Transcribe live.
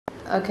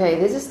Okay,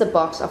 this is the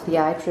box of the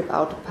iTrip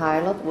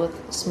AutoPilot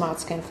with Smart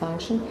Scan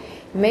function.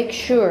 Make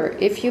sure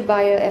if you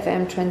buy a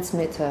FM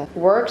transmitter,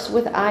 works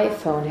with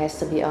iPhone has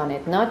to be on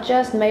it, not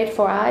just made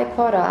for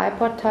iPod or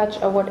iPod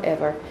Touch or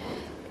whatever.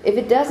 If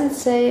it doesn't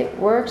say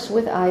works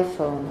with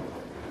iPhone,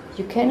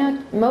 you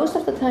cannot, most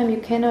of the time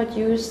you cannot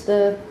use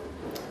the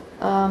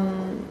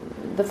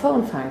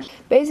phone function.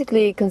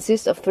 Basically it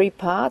consists of 3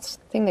 parts.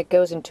 Thing that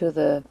goes into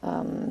the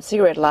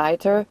cigarette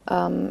lighter.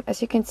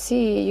 As you can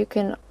see, you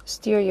can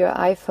steer your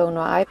iPhone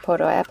or iPod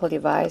or Apple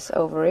device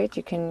over it.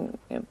 You can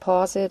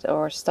pause it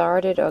or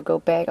start it or go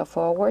back or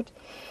forward.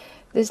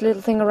 This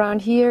little thing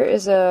around here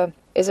is a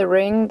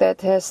ring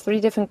that has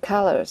 3 different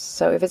colors.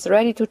 So if it's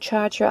ready to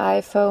charge your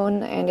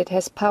iPhone and it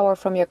has power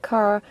from your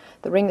car,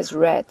 the ring is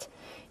red.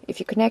 If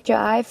you connect your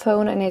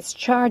iPhone and it's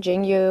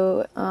charging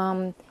you,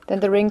 then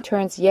the ring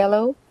turns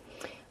yellow.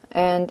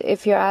 And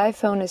if your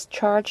iPhone is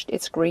charged,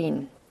 it's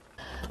green.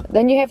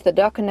 Then you have the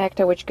dock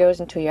connector, which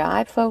goes into your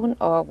iPhone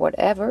or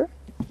whatever.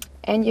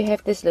 And you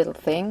have this little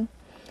thing,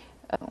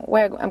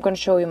 where I'm going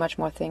to show you much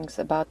more things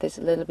about this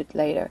a little bit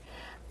later.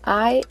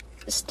 I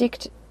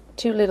sticked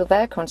 2 little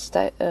Velcro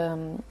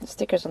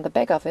stickers on the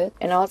back of it,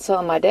 and also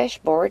on my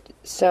dashboard.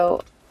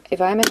 So if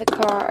I'm in the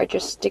car, I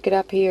just stick it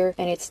up here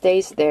and it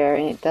stays there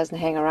and it doesn't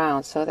hang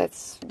around. So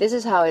this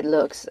is how it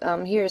looks.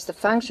 Here is the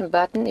function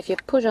button. If you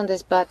push on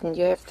this button,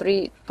 you have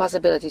 3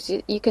 possibilities.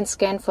 You can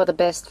scan for the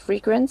best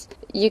frequency.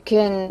 You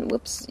can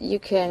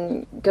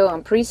go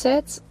on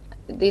presets.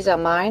 These are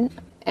mine.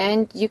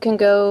 And you can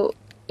go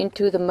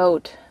into the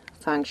mode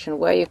function,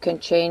 where you can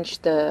change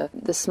the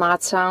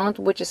smart sound,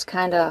 which is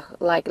kind of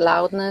like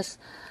loudness.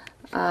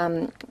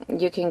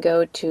 You can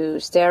go to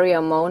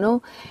stereo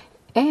mono,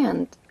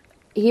 and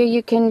here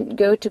you can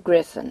go to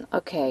Griffen.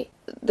 Okay,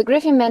 the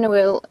Griffen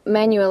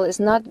manual is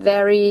not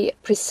very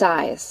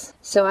precise,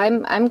 so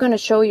I'm going to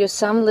show you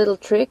some little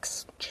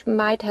tricks which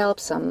might help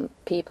some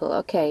people.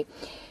 Okay,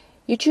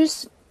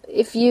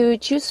 if you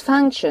choose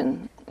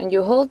function and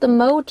you hold the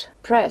mode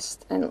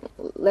pressed and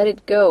let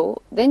it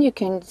go, then you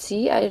can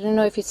see, I don't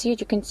know if you see it,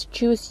 you can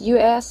choose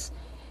US,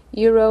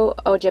 Euro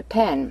or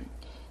Japan.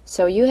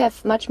 So you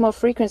have much more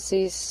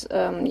frequencies.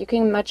 You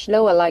can much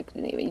lower, like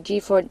G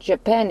for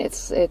Japan,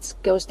 it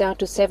goes down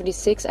to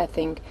 76, I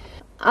think.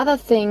 Other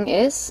thing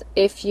is,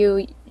 if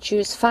you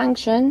choose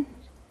function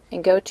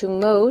and go to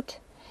mode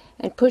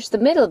and push the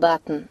middle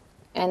button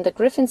and the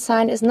Griffen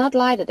sign is not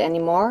lighted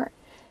anymore,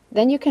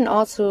 then you can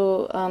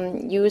also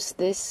use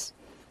this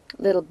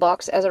little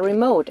box as a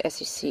remote, as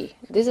you see.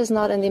 This is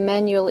not in the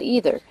manual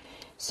either.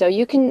 So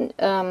you can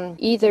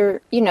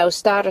either,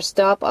 start or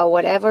stop or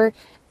whatever,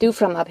 do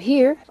from up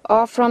here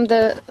or from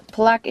the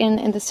plug-in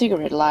in the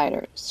cigarette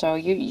lighter. So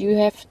you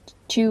have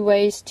 2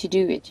 ways to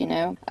do it,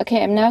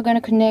 Okay, I'm now going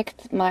to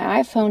connect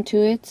my iPhone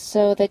to it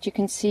so that you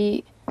can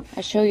see.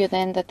 I show you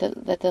then that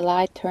the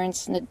light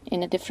turns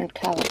in a different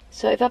color.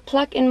 So if I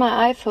plug in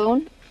my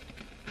iPhone,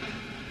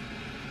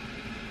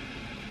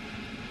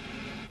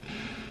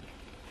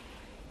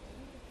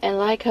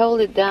 and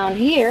hold it down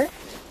here,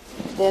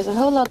 there's a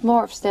whole lot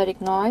more of static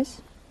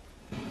noise.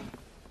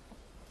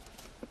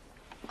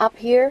 Up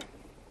here,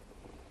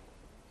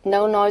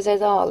 no noise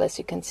at all, as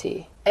you can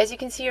see. As you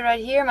can see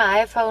right here,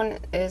 my iPhone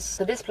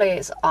the display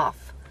is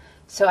off.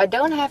 So I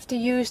don't have to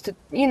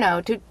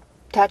to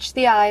touch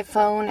the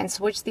iPhone and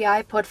switch the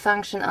iPod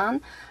function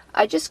on.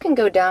 I just can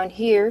go down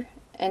here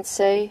and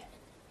say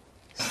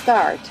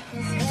start.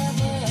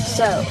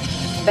 So,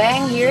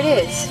 bang, here it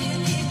is.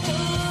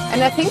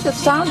 And I think the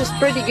sound is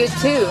pretty good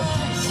too.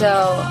 So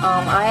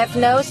I have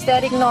no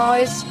static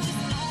noise.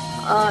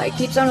 It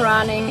keeps on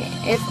running.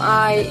 If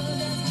I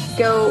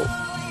go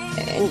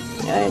and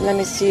let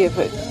me see if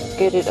I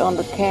get it on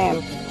the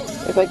cam.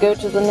 If I go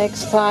to the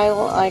next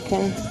tile, I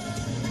can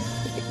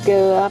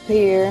go up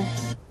here,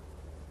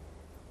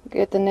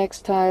 get the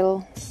next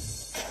tile,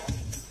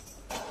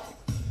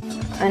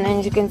 and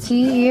then you can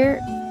see here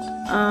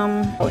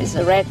it's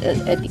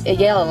a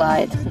yellow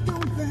light.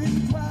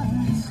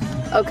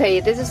 Okay,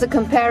 this is a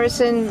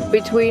comparison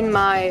between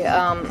my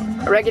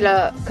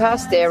regular car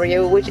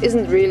stereo, which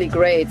isn't really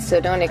great, so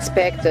don't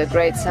expect a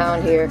great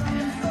sound here.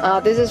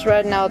 This is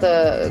right now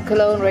the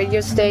Cologne radio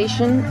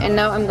station, and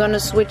now I'm gonna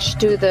switch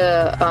to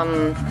the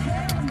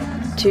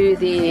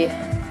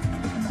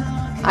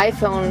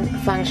iPhone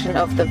function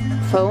of the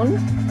phone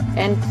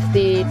and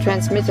the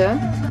transmitter.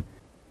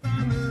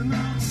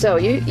 So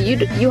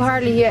you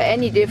hardly hear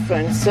any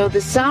difference. So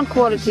the sound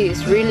quality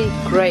is really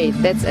great.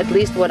 That's at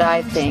least what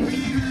I think.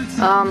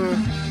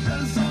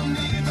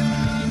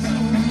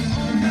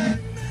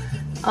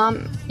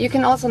 You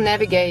can also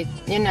navigate,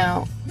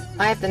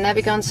 I have the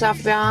Navigon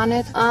software on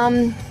it.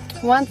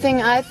 One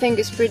thing I think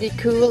is pretty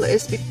cool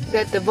is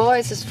that the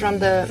voices from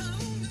the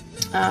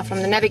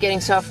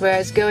navigating software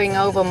is going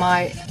over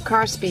my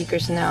car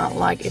speakers now.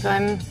 Like if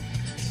I'm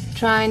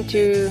trying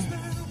to,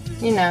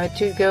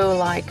 to go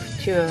like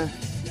to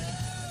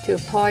a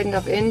point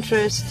of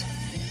interest,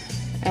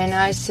 and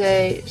I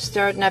say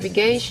start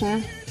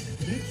navigation.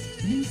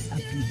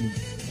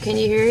 Can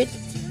you hear it?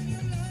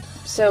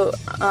 So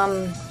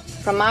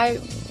from my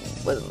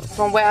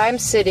from where I'm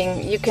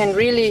sitting, you can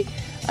really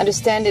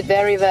understand it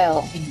very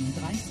well.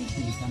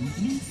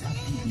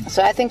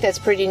 So I think that's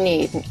pretty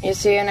neat. You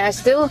see, and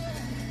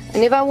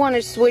if I want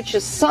to switch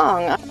a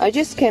song, I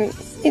just can,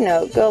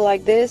 go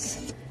like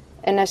this,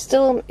 and I'm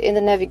still in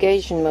the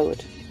navigation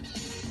mode.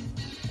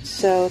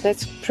 So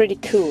that's pretty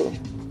cool.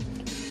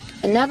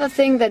 Another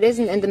thing that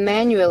isn't in the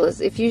manual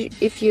is if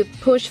you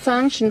push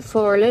function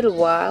for a little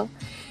while,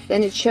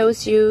 then it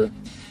shows you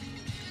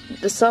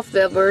the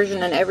software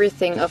version and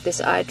everything of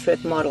this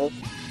iTrip model.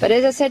 But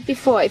as I said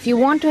before, if you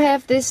want to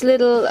have this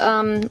little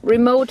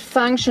remote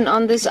function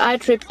on this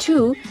iTrip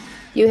too,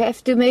 you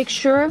have to make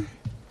sure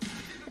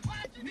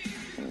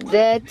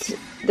that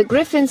the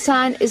Griffen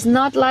sign is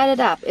not lighted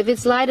up. If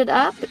it's lighted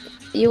up,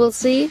 you will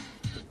see,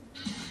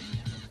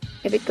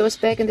 if it goes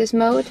back in this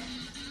mode,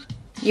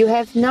 you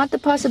have not the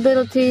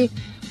possibility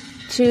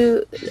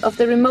of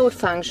the remote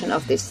function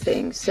of this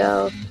thing.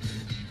 So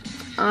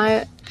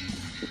I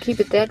keep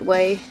it that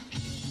way,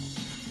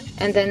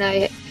 and then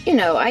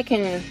I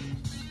can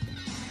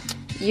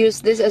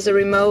use this as a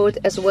remote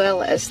as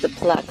well as the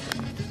plug.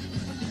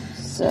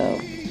 So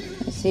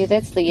you see,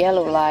 that's the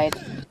yellow light.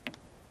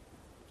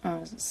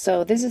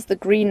 So this is the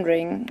green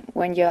ring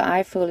when your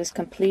iPhone is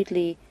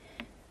completely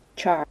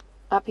charged.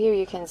 Up here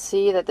you can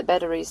see that the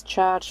battery is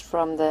charged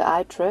from the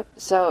iTrip,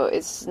 so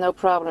it's no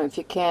problem if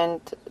you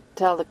can't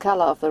tell the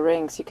color of the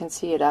rings. You can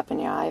see it up in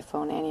your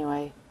iPhone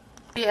anyway.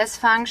 GPS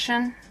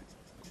function.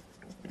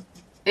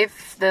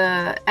 If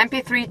the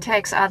MP3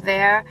 tags are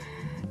there,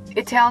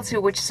 it tells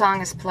you which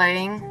song is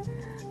playing.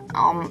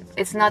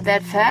 It's not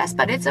that fast,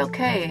 but it's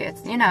okay.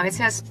 It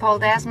says Paul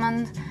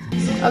Desmond.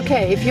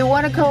 Okay, if you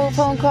want a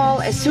phone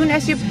call, as soon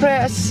as you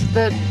press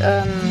the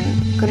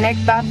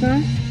connect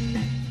button,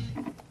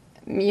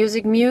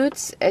 music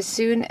mutes. As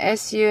soon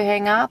as you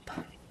hang up,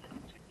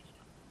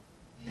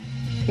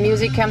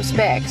 music comes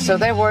back. So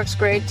that works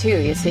great too,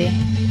 you see.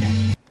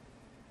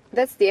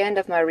 That's the end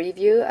of my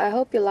review. I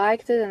hope you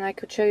liked it and I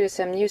could show you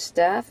some new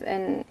stuff,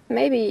 and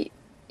maybe,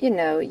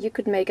 you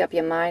could make up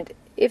your mind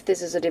if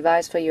this is a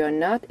device for you or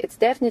not. It's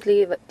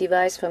definitely a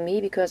device for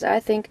me because I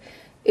think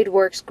it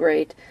works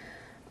great.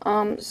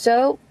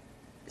 So,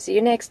 see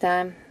you next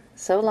time.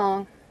 So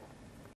long.